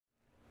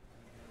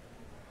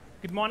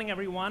Good morning,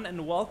 everyone,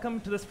 and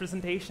welcome to this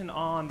presentation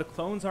on The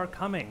Clones Are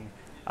Coming.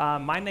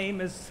 My name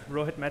is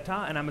Rohit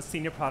Mehta, and I'm a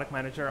senior product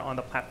manager on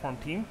the platform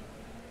team.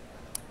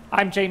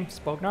 I'm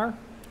James Bognar.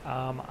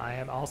 I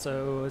am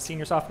also a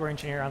senior software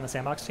engineer on the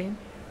Sandbox team.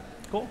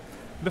 Cool.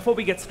 Before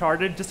we get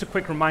started, just a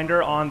quick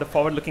reminder on the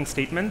forward-looking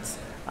statements.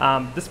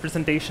 This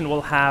presentation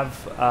will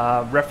have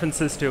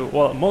references to,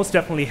 well, most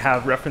definitely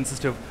have references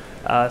to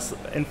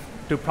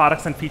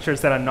products and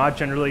features that are not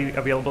generally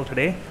available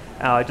today.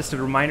 Just a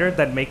reminder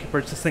that make your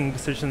purchasing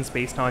decisions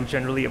based on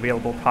generally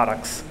available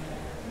products.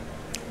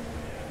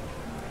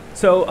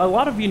 So a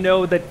lot of you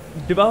know that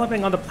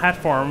developing on the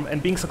platform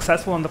and being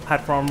successful on the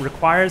platform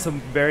requires a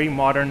very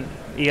modern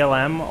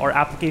ALM, or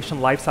application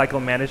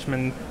lifecycle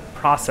management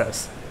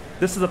process.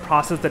 This is a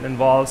process that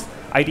involves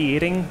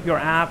ideating your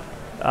app,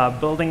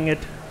 building it,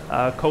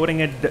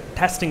 coding it,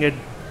 testing it,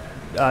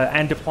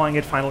 and deploying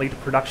it finally to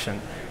production.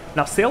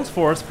 Now,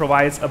 Salesforce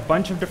provides a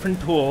bunch of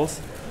different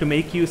tools to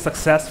make you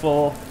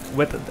successful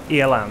with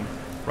ALM,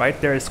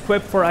 right? There is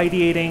Quip for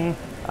ideating.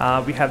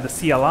 We have the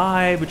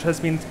CLI, which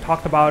has been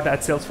talked about at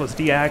Salesforce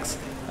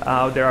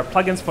DX. There are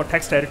plugins for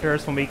text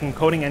editors for making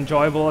coding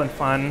enjoyable and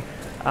fun.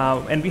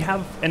 And we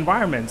have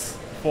environments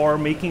for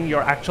making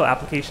your actual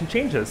application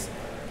changes.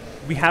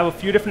 We have a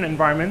few different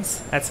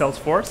environments at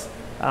Salesforce,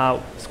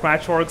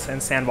 Scratchworks and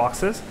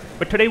Sandboxes.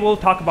 But today we'll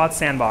talk about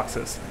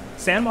Sandboxes.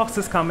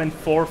 Sandboxes come in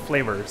 4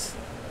 flavors.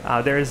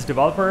 There is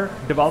Developer,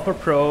 Developer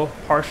Pro,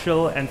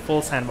 Partial, and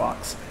Full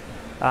Sandbox.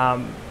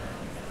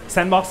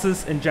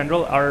 Sandboxes in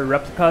general are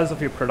replicas of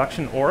your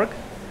production org,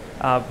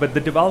 but the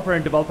Developer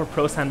and Developer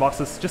Pro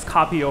sandboxes just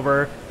copy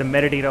over the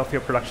metadata of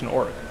your production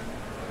org.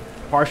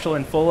 Partial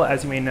and Full,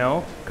 as you may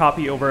know,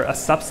 copy over a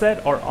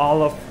subset or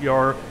all of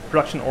your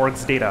production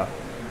org's data.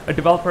 A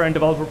Developer and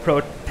Developer Pro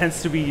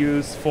tends to be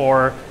used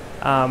for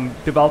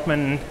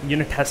development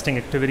unit testing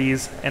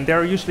activities, and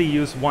they're usually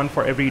used one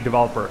for every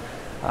developer.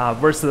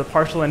 Versus the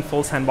Partial and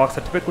Full sandbox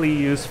are typically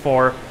used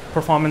for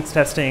performance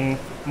testing,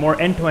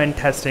 more end-to-end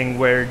testing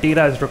where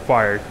data is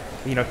required.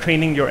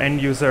 Training your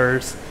end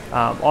users,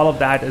 all of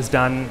that is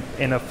done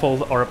in a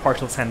full or a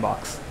partial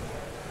sandbox.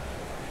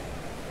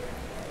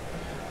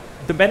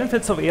 The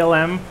benefits of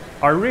ALM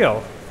are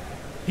real.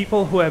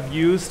 People who have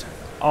used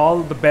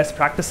all the best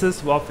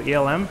practices of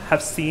ALM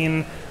have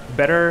seen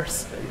better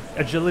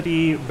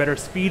agility, better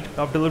speed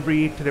of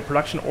delivery to their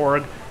production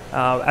org.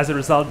 As a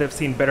result, they've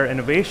seen better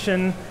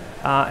innovation,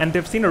 and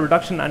they've seen a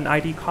reduction in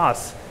IT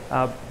costs.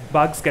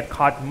 Bugs get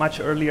caught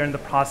much earlier in the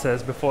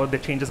process before the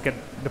changes get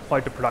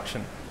deployed to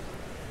production.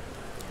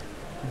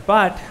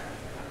 But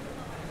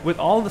with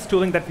all this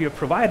tooling that we have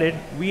provided,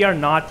 we are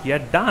not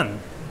yet done.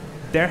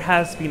 There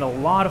has been a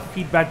lot of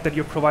feedback that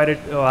you've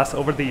provided to us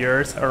over the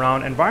years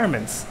around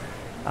environments.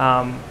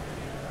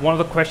 One of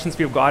the questions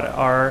we've got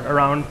are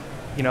around,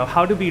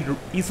 how do we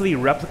easily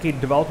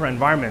replicate developer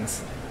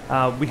environments?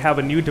 We have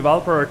a new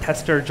developer or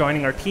tester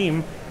joining our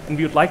team, and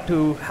we would like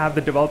to have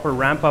the developer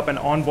ramp up and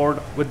onboard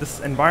with this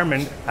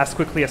environment as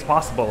quickly as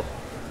possible.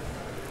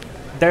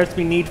 There's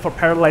been need for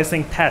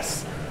parallelizing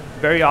tests.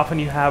 Very often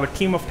you have a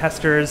team of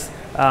testers,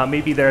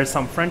 maybe there's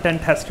some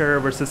front-end tester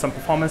versus some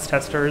performance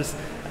testers,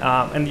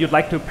 and you'd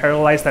like to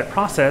parallelize that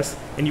process,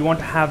 and you want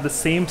to have the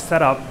same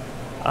setup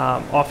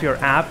of your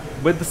app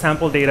with the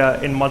sample data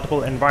in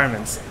multiple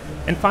environments.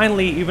 And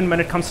finally, even when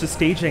it comes to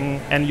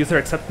staging and user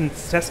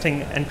acceptance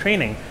testing and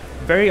training,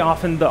 very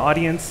often the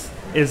audience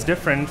is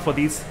different for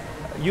these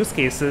use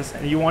cases,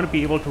 and you want to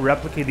be able to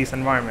replicate these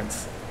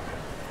environments.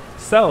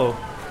 So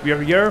we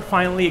are here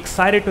finally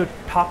excited to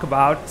talk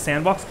about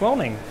Sandbox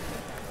Cloning.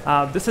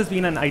 This has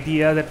been an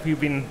idea that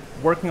we've been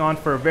working on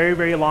for a very,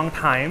 very long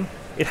time.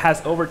 It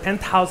has over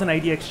 10,000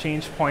 idea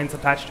exchange points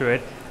attached to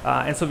it,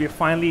 and so we're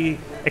finally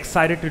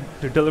excited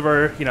to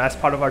deliver as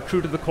part of our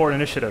True to the Core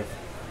initiative.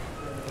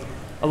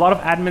 A lot of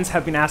admins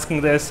have been asking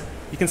this.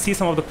 You can see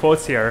some of the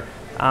quotes here.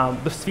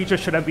 This feature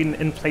should have been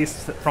in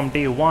place from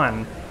day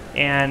one,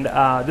 and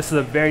this is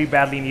a very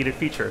badly needed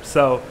feature.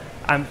 So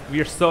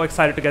we are so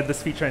excited to get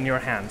this feature in your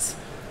hands.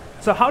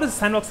 So how does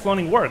Sandbox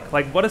Cloning work?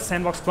 What is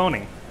Sandbox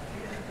Cloning?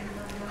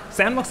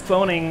 Sandbox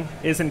Cloning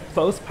is in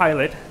closed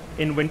pilot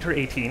in winter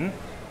 18.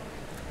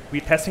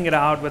 We're testing it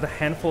out with a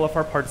handful of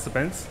our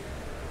participants.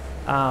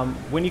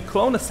 When you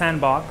clone a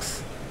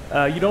sandbox,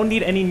 you don't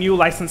need any new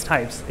license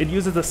types. It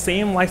uses the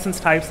same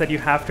license types that you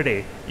have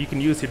today. You can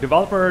use your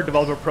Developer,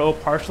 Developer Pro,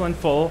 Partial, and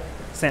Full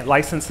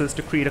licenses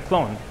to create a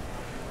clone.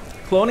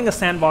 Cloning a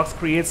sandbox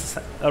creates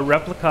a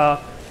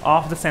replica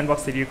of the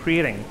sandbox that you're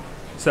creating.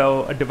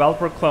 So a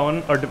developer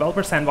clone or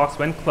developer sandbox,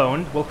 when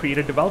cloned, will create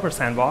a developer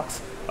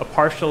sandbox. A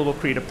partial will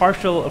create a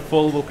partial. A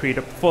full will create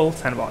a full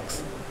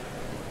sandbox.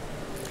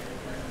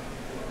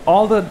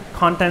 All the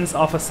contents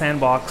of a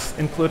sandbox,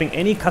 including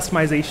any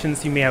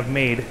customizations you may have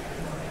made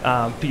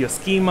to your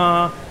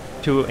schema,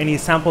 to any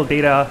sample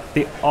data,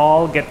 they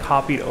all get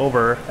copied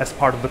over as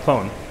part of the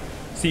clone.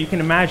 So you can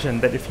imagine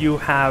that if you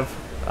have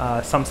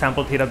some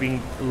sample data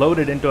being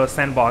loaded into a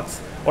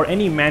sandbox, or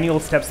any manual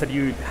steps that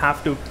you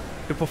have to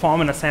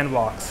perform in a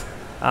sandbox,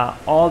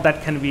 all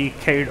that can be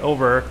carried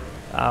over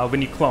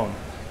when you clone.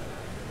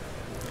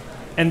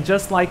 And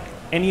just like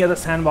any other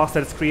sandbox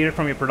that is created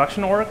from your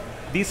production org,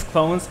 these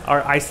clones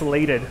are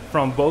isolated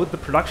from both the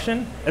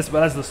production as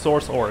well as the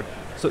source org.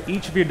 So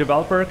each of your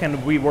developer can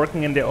be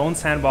working in their own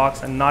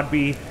sandbox and not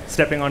be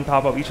stepping on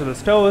top of each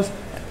other's toes,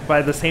 but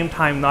at the same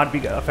time not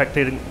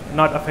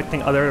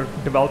affecting other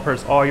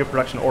developers or your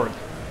production org.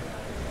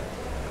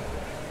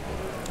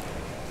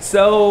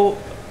 So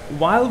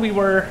while we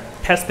were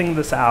testing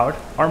this out,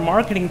 our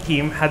marketing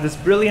team had this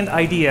brilliant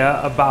idea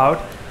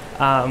about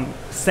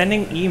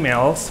sending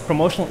emails,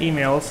 promotional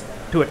emails,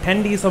 to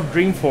attendees of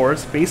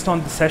Dreamforce based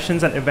on the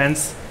sessions and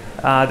events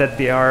that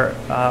they are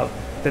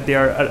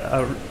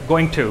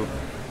going to.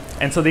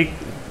 And so they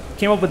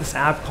came up with this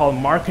app called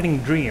Marketing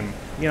Dream,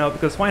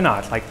 because why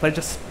not? Like, let's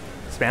just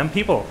spam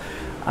people.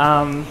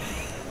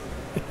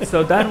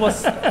 So that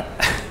was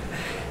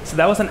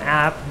an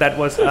app that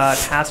was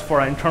tasked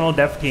for our internal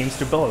dev teams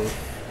to build.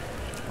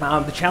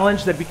 The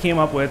challenge that we came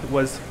up with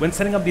was when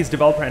setting up these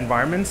developer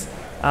environments,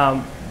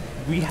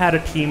 we had a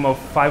team of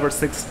 5 or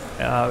 6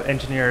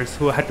 engineers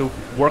who had to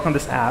work on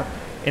this app,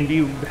 and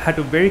we had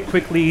to very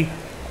quickly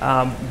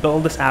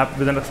build this app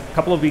within a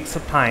couple of weeks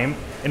of time,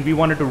 and we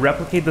wanted to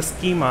replicate the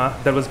schema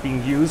that was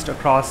being used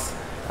across,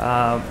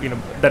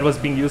 that was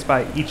being used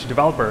by each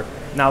developer.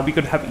 Now, we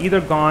could have either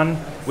gone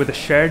with a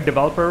shared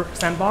developer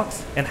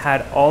sandbox and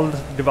had all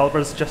the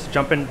developers just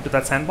jump into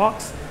that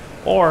sandbox,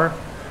 or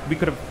we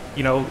could have,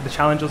 the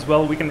challenge was,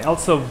 well, we can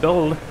also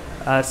build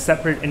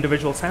separate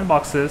individual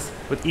sandboxes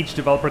with each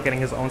developer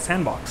getting his own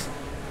sandbox.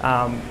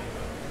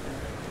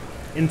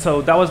 And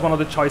so that was one of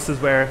the choices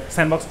where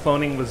sandbox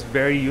cloning was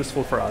very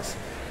useful for us.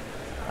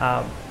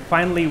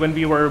 Finally, when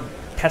we were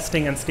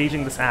testing and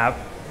staging this app,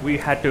 we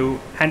had to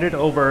hand it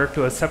over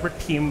to a separate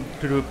team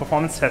to do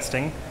performance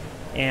testing,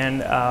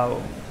 and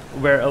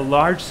where a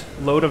large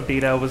load of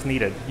data was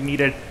needed. You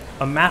needed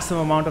a massive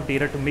amount of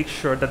data to make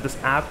sure that this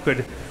app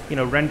could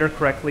render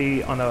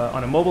correctly on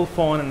a mobile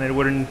phone, and it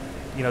wouldn't,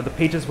 the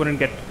pages wouldn't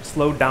get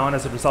slowed down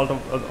as a result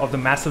of the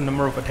massive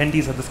number of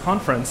attendees at this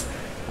conference.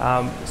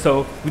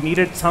 So we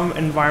needed some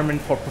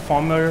environment for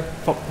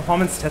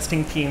performance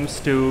testing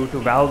teams to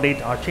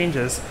validate our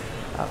changes.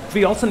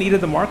 We also needed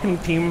the marketing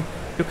team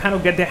to kind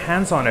of get their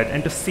hands on it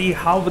and to see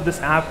how would this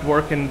app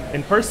work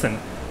in person.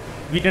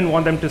 We didn't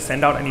want them to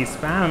send out any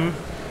spam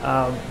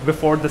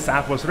before this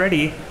app was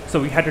ready, so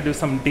we had to do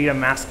some data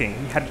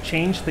masking. We had to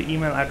change the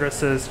email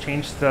addresses,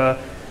 change the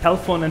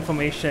telephone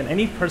information,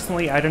 any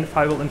personally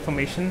identifiable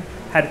information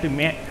had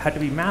to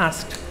be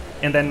masked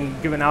and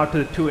then given out to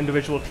the 2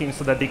 individual teams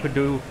so that they could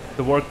do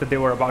the work that they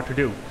were about to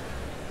do.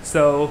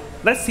 So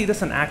let's see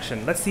this in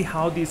action. Let's see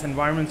how these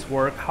environments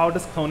work, how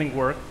does cloning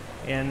work,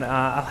 and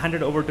I'll hand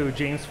it over to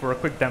James for a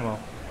quick demo.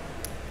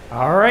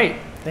 All right,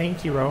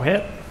 thank you,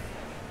 Rohit.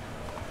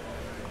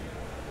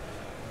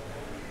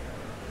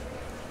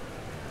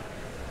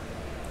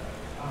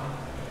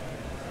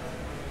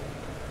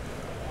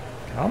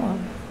 Come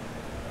on.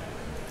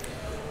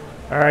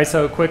 All right,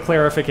 so quick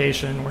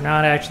clarification. We're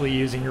not actually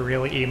using your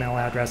real email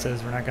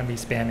addresses. We're not going to be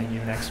spamming you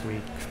next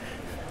week.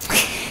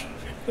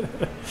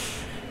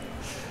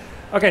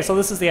 OK, so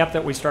this is the app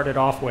that we started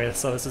off with.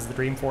 So this is the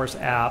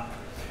Dreamforce app.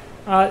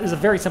 It's a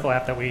very simple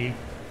app that we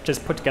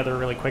just put together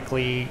really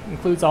quickly.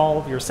 Includes all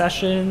of your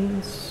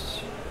sessions,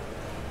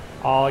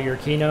 all your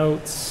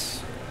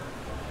keynotes,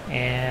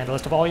 and a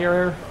list of all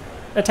your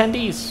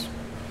attendees.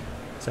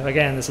 So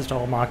again, this is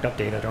all mocked up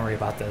data. Don't worry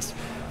about this.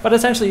 But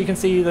essentially, you can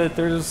see that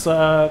there's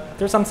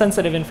some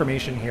sensitive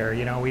information here.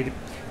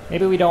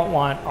 Maybe we don't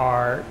want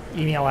our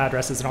email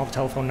addresses and all the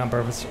telephone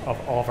numbers of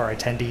all of our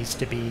attendees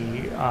to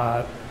be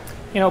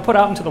put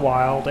out into the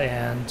wild,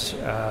 and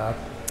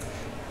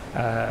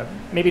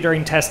maybe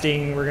during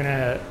testing we're going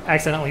to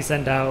accidentally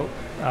send out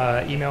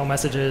email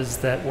messages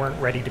that weren't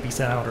ready to be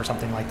sent out or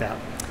something like that.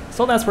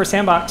 So that's where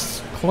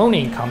Sandbox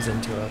Cloning comes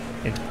into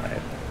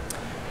play.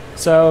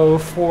 So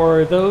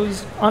for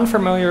those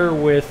unfamiliar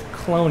with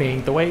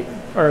cloning,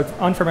 or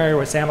unfamiliar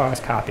with Sandbox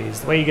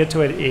copies, the way you get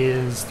to it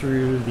is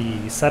through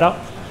the setup.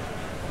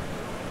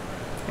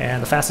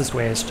 And the fastest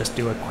way is just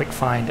do a quick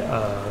find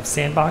of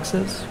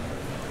Sandboxes.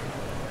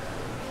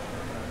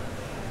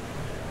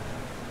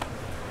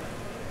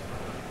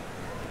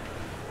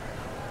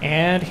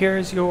 And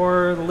here's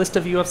your list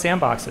of view of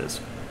Sandboxes.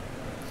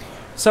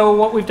 So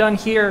what we've done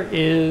here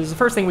is, the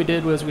first thing we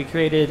did was we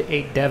created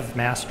a dev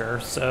master.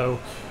 So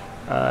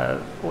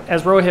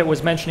as Rohit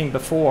was mentioning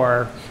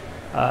before,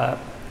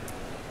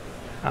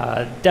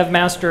 Dev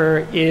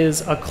Master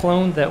is a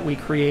clone that we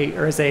create,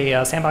 or is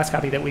a sandbox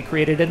copy that we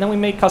created, and then we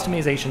made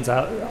customizations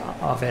out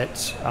of it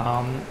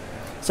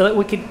so that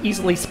we could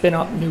easily spin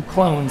up new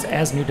clones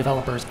as new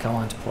developers come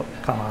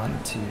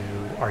on to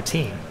our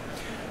team.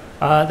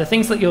 The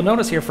things that you'll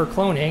notice here for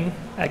cloning,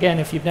 again,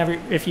 if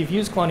you've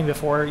used cloning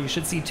before, you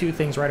should see 2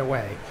 things right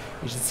away.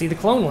 You should see the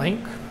clone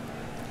link,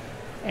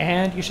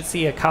 and you should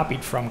see a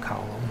copied from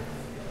column.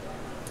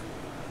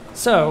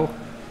 So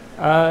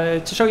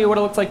to show you what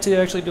it looks like to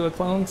actually do a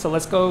clone, so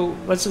let's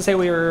just say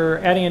we are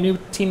adding a new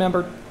team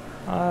member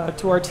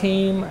to our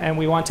team, and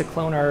we want to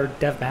clone our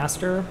dev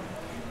master.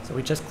 So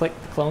we just click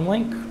the clone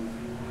link.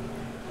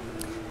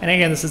 And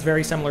again, this is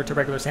very similar to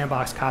regular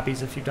sandbox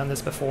copies if you've done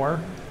this before.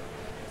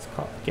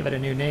 Give it a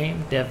new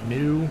name, dev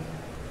new.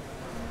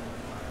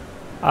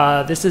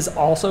 This is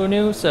also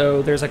new,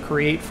 so there's a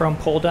create from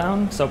pull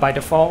down. So by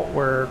default,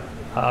 we're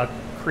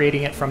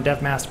creating it from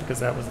dev master because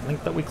that was the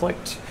link that we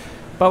clicked.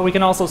 But we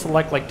can also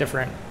select like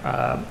different,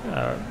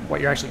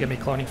 what you're actually going to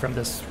be cloning from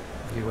this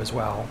view as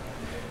well.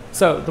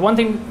 So the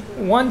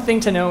one thing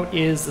to note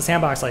is the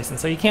sandbox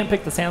license. So you can't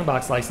pick the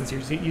sandbox license.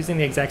 You're using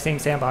the exact same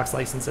sandbox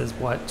license as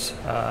what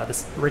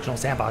this original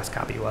sandbox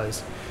copy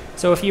was.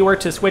 So if you were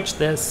to switch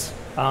this,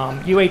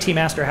 UAT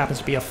master happens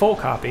to be a full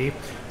copy.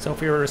 So if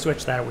we were to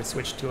switch that, it would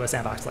switch to a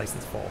sandbox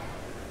license full.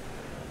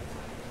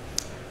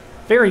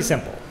 Very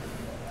simple.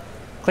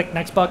 Click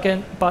next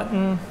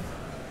button,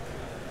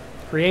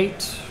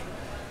 create,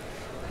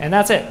 and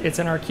that's it. It's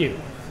in our queue.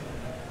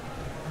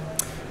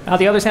 Now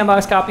the other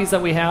sandbox copies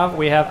that we have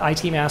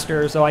IT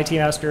master. So IT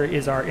master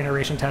is our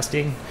iteration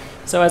testing.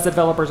 So as the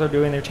developers are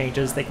doing their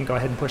changes, they can go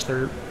ahead and push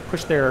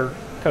their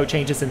code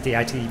changes into the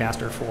IT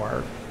master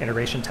for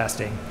iteration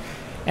testing.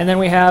 And then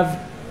we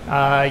have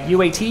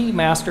UAT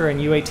master and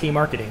UAT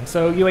marketing.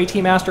 So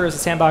UAT master is a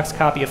sandbox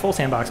copy, a full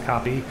sandbox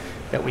copy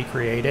that we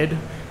created.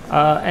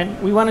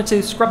 And we wanted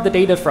to scrub the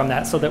data from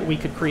that so that we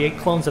could create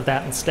clones of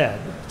that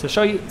instead. To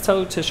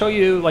show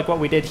you like what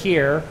we did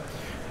here,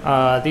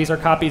 these are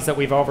copies that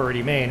we've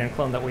already made and a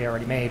clone that we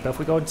already made. But if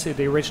we go to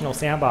the original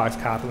sandbox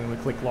copy and we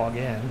click log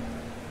in,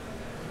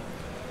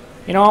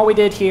 all we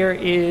did here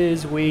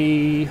is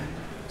we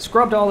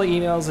scrubbed all the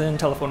emails and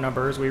telephone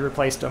numbers. We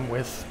replaced them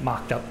with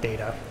mocked up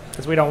data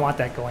because we don't want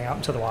that going out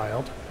into the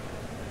wild.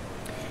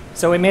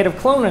 So we made a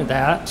clone of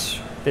that,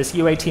 this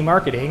UAT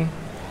marketing.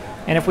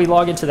 And if we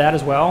log into that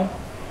as well,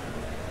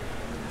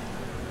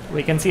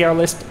 we can see our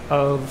list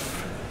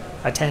of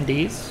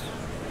attendees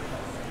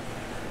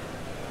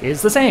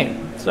is the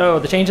same. So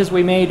the changes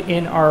we made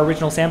in our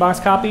original sandbox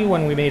copy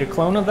when we made a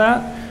clone of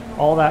that,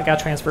 all that got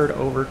transferred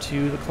over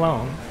to the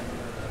clone.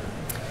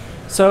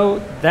 So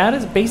that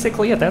is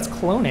basically it. That's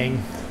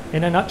cloning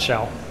in a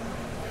nutshell.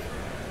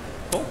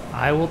 Cool.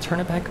 I will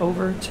turn it back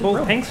over to Cool.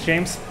 Ro. Thanks,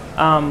 James.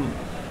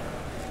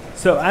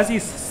 So as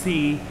you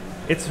see,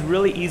 it's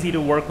really easy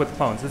to work with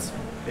clones.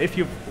 If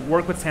you've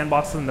worked with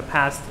sandboxes in the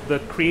past, the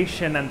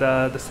creation and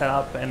the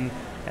setup and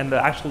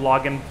the actual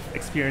login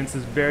experience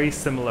is very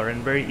similar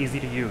and very easy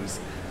to use.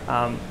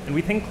 And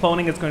we think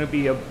cloning is going to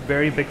be a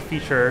very big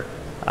feature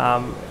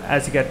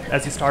as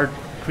you start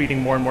creating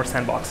more and more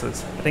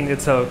sandboxes. I think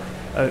it's a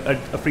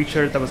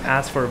feature that was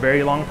asked for a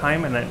very long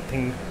time, and I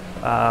think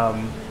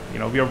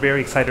we are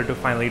very excited to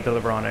finally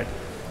deliver on it.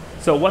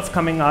 So what's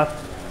coming up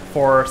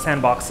for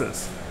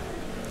sandboxes?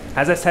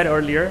 As I said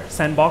earlier,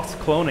 sandbox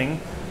cloning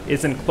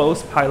is in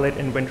closed pilot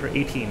in winter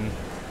 18.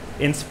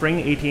 In spring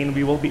 18,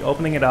 we will be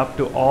opening it up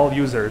to all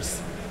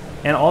users.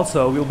 And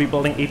also, we'll be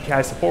building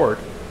API support.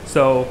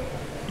 So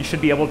you should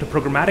be able to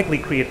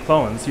programmatically create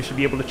clones. You should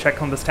be able to check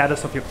on the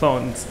status of your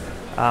clones.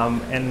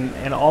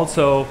 And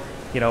also,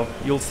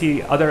 you'll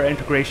see other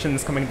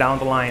integrations coming down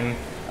the line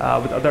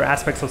with other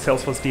aspects of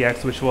Salesforce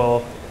DX, which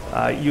will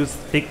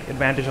take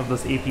advantage of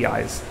those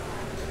APIs.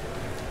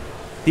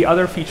 The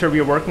other feature we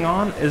are working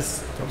on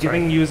is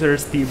giving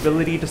users the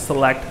ability to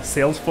select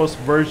Salesforce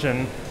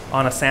version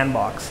on a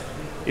sandbox.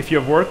 If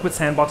you've worked with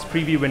Sandbox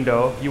preview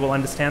window, you will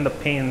understand the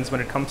pains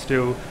when it comes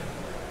to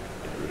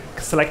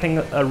selecting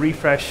a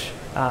refresh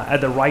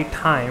at the right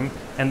time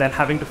and then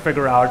having to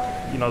figure out,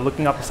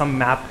 looking up some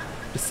map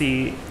to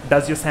see,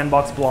 does your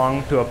sandbox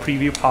belong to a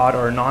preview pod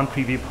or a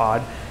non-preview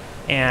pod?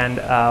 And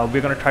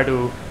we're going to try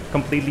to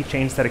completely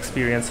change that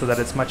experience so that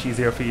it's much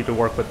easier for you to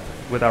work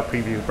with our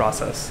preview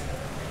process.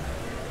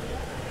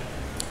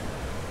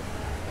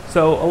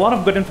 So a lot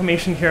of good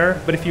information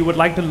here, but if you would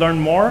like to learn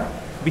more,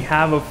 we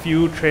have a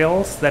few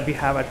trails that we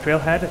have at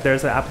Trailhead.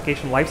 There's an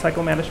application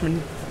lifecycle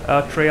management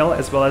trail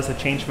as well as a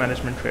change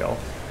management trail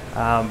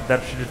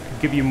that should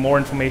give you more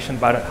information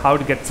about how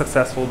to get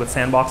successful with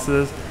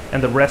sandboxes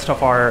and the rest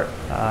of our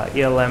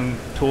ALM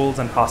tools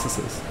and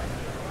processes.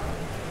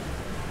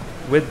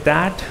 With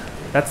that,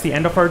 that's the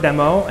end of our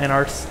demo and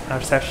our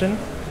session.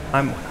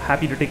 I'm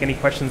happy to take any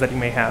questions that you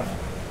may have.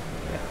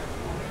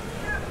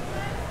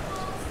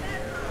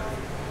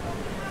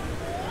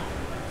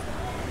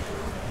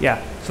 Yeah,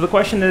 so the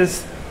question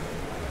is,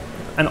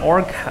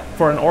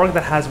 for an org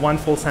that has one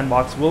full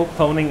sandbox, will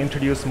cloning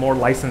introduce more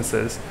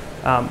licenses?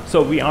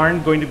 So we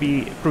aren't going to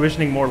be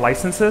provisioning more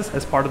licenses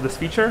as part of this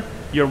feature.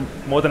 You're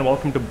more than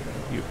welcome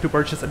to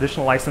purchase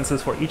additional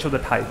licenses for each of the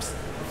types,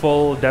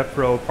 full, dev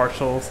pro,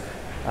 partials.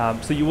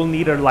 So you will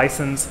need a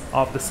license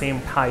of the same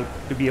type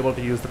to be able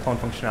to use the clone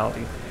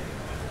functionality,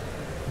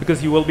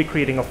 because you will be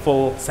creating a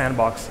full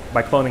sandbox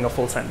by cloning a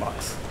full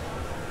sandbox.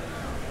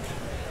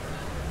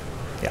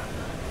 Yeah.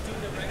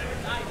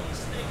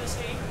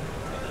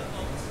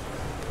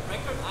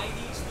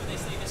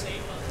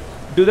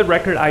 Do the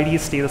record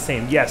IDs stay the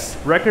same? Yes,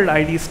 record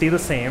IDs stay the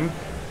same.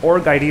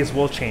 Org IDs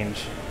will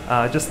change,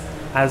 just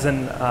as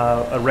in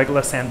a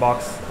regular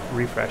sandbox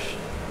refresh.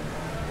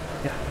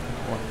 Yeah.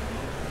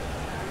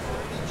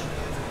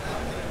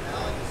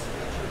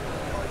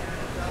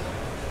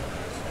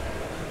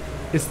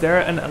 is there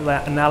an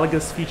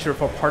analogous feature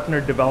for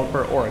partner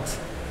developer orgs?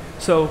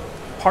 So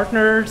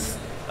partners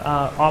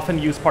often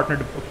use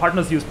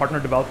partners use partner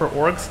developer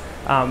orgs,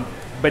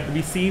 but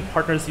we see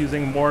partners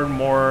using more and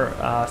more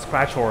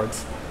Scratch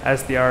orgs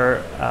as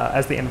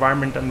the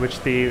environment in which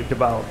they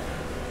develop.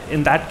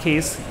 In that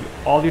case,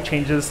 all your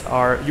changes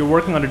are, you're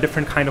working on a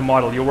different kind of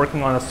model. You're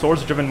working on a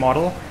source-driven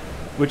model,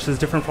 which is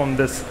different from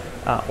this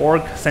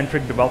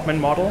org-centric development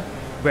model,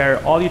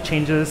 where all your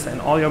changes and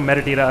all your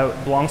metadata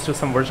belongs to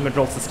some version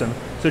control system.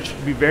 So it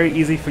should be very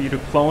easy for you to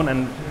clone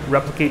and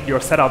replicate your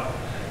setup.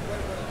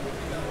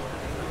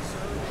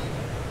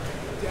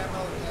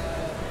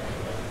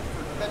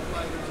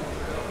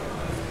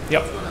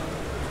 Yep.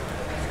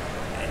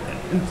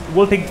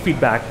 We'll take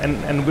feedback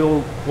and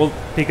we'll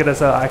take it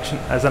as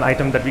an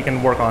item that we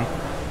can work on.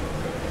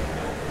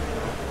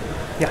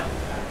 Yeah.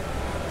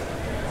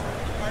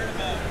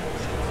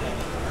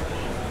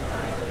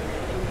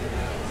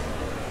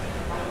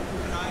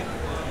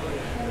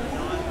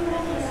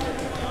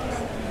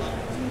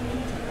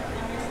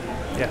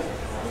 Yeah.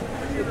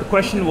 The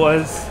question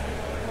was,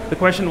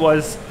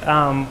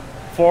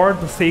 for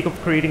the sake of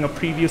creating a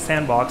preview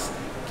sandbox,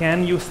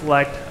 can you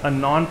select a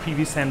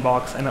non-preview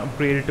sandbox and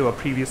upgrade it to a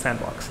preview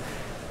sandbox?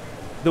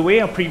 The way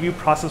a preview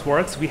process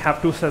works, we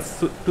have two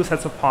sets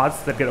of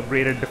pods that get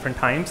upgraded at different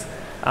times.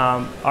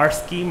 Our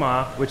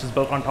schema, which is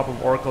built on top of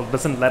Oracle,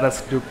 doesn't let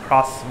us do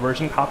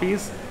cross-version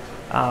copies.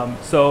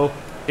 So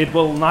it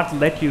will not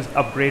let you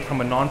upgrade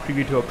from a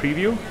non-preview to a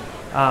preview.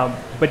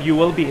 But you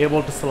will be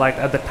able to select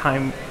at the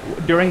time,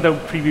 during the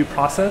preview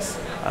process,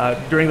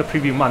 during the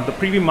preview month. The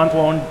preview month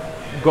won't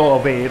go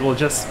away. It will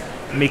just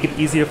make it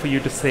easier for you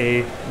to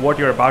say what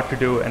you're about to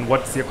do and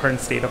what's your current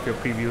state of your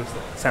preview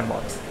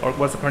sandbox, or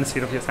what's the current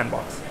state of your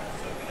sandbox.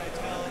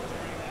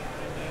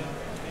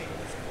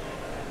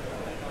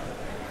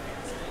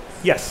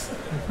 Yes.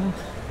 Mm-hmm.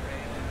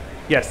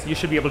 Yes, you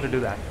should be able to do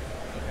that.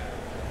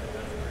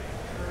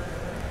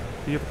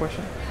 Do you have a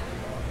question?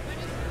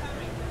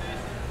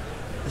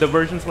 The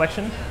version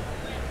selection.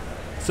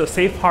 So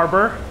safe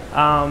harbor,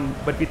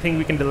 but we think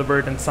we can deliver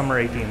it in summer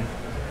 18.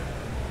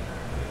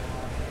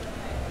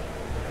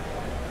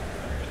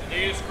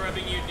 Data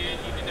scrubbing you did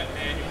that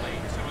manually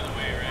some other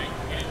way, right?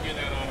 You didn't do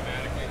that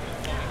automatically.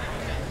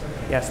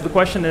 Yes, the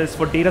question is,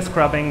 for data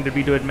scrubbing, did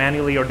we do it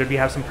manually or did we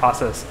have some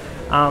process?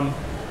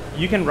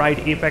 You can write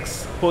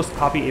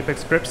post-copy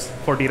Apex scripts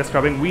for data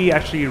scrubbing. We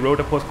actually wrote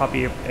a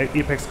post-copy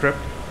Apex script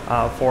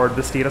for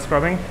this data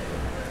scrubbing.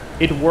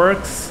 It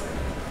works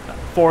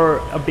for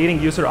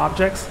updating user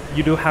objects.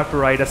 You do have to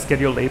write a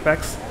scheduled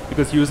Apex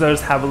because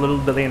users have a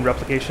little delay in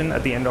replication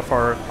at the end of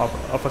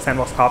a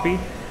sandbox copy.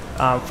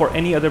 For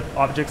any other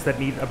objects that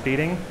need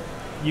updating,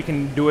 you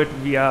can do it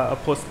via a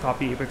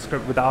post-copy Apex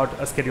script without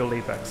a scheduled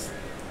Apex.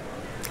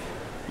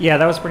 Yeah,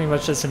 that was pretty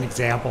much just an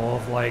example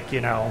of, like,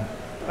 you know,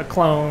 a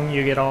clone.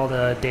 You get all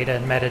the data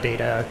and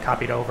metadata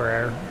copied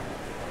over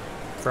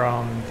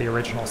from the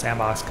original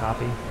sandbox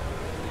copy.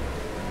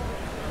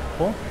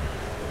 Cool.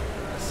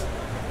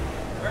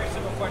 Very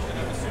simple question.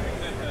 I'm assuming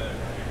that the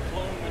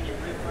clone, when you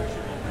refresh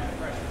it, will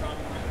refresh from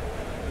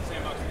the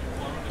sandbox that you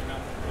cloned and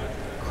not from the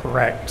project.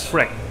 Correct.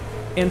 Correct.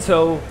 And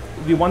so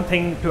the one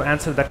thing to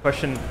answer that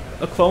question,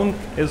 a clone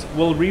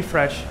will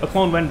refresh. A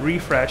clone, when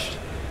refreshed,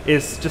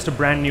 is just a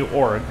brand new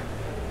org.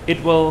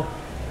 It will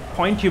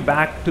point you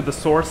back to the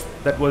source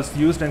that was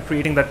used in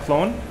creating that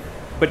clone,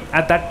 but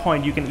at that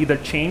point you can either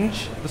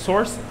change the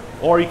source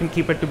or you can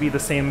keep it to be the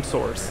same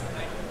source.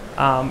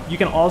 You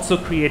can also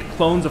create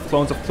clones of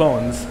clones of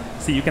clones,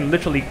 so you can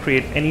literally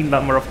create any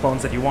number of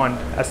clones that you want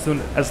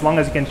as long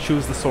as you can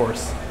choose the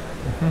source.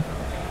 Mm-hmm.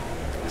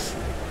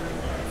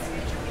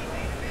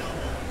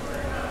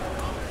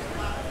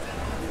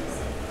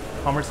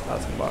 Commerce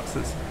Cloud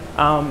Sandboxes.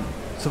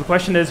 So the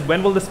question is,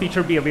 when will this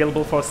feature be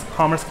available for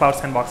Commerce Cloud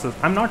Sandboxes?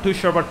 I'm not too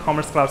sure about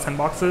Commerce Cloud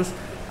Sandboxes,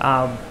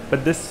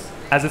 but this,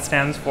 as it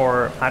stands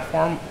for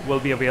platform, will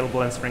be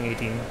available in spring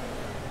 18.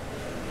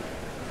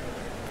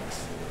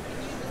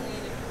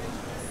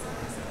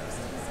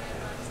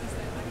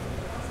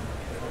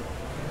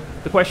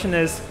 The question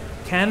is,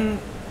 can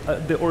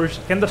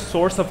the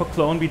source of a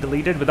clone be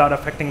deleted without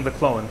affecting the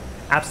clone?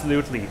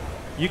 Absolutely.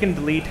 You can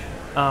delete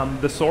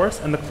the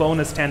source, and the clone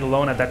is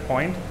standalone at that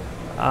point.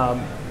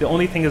 The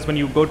only thing is, when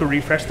you go to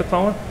refresh the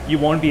clone, you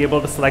won't be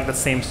able to select the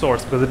same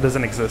source because it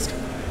doesn't exist.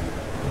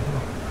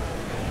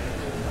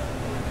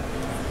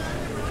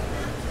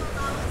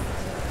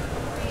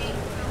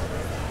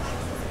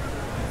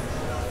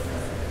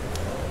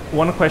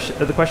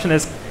 The question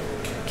is,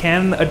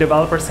 can a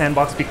developer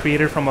sandbox be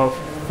created from a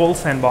full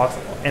sandbox,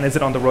 and is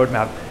it on the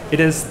roadmap? It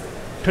is.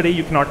 Today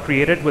you cannot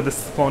create it with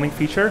this cloning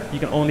feature. You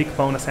can only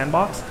clone a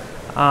sandbox.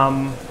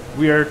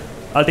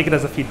 I'll take it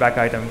as a feedback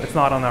item. It's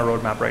not on our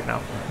roadmap right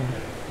now.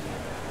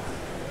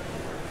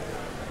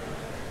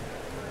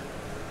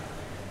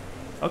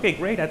 Okay,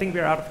 great. I think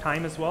we're out of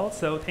time as well.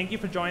 So thank you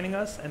for joining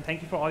us, and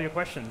thank you for all your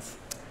questions.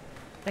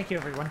 Thank you,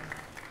 everyone.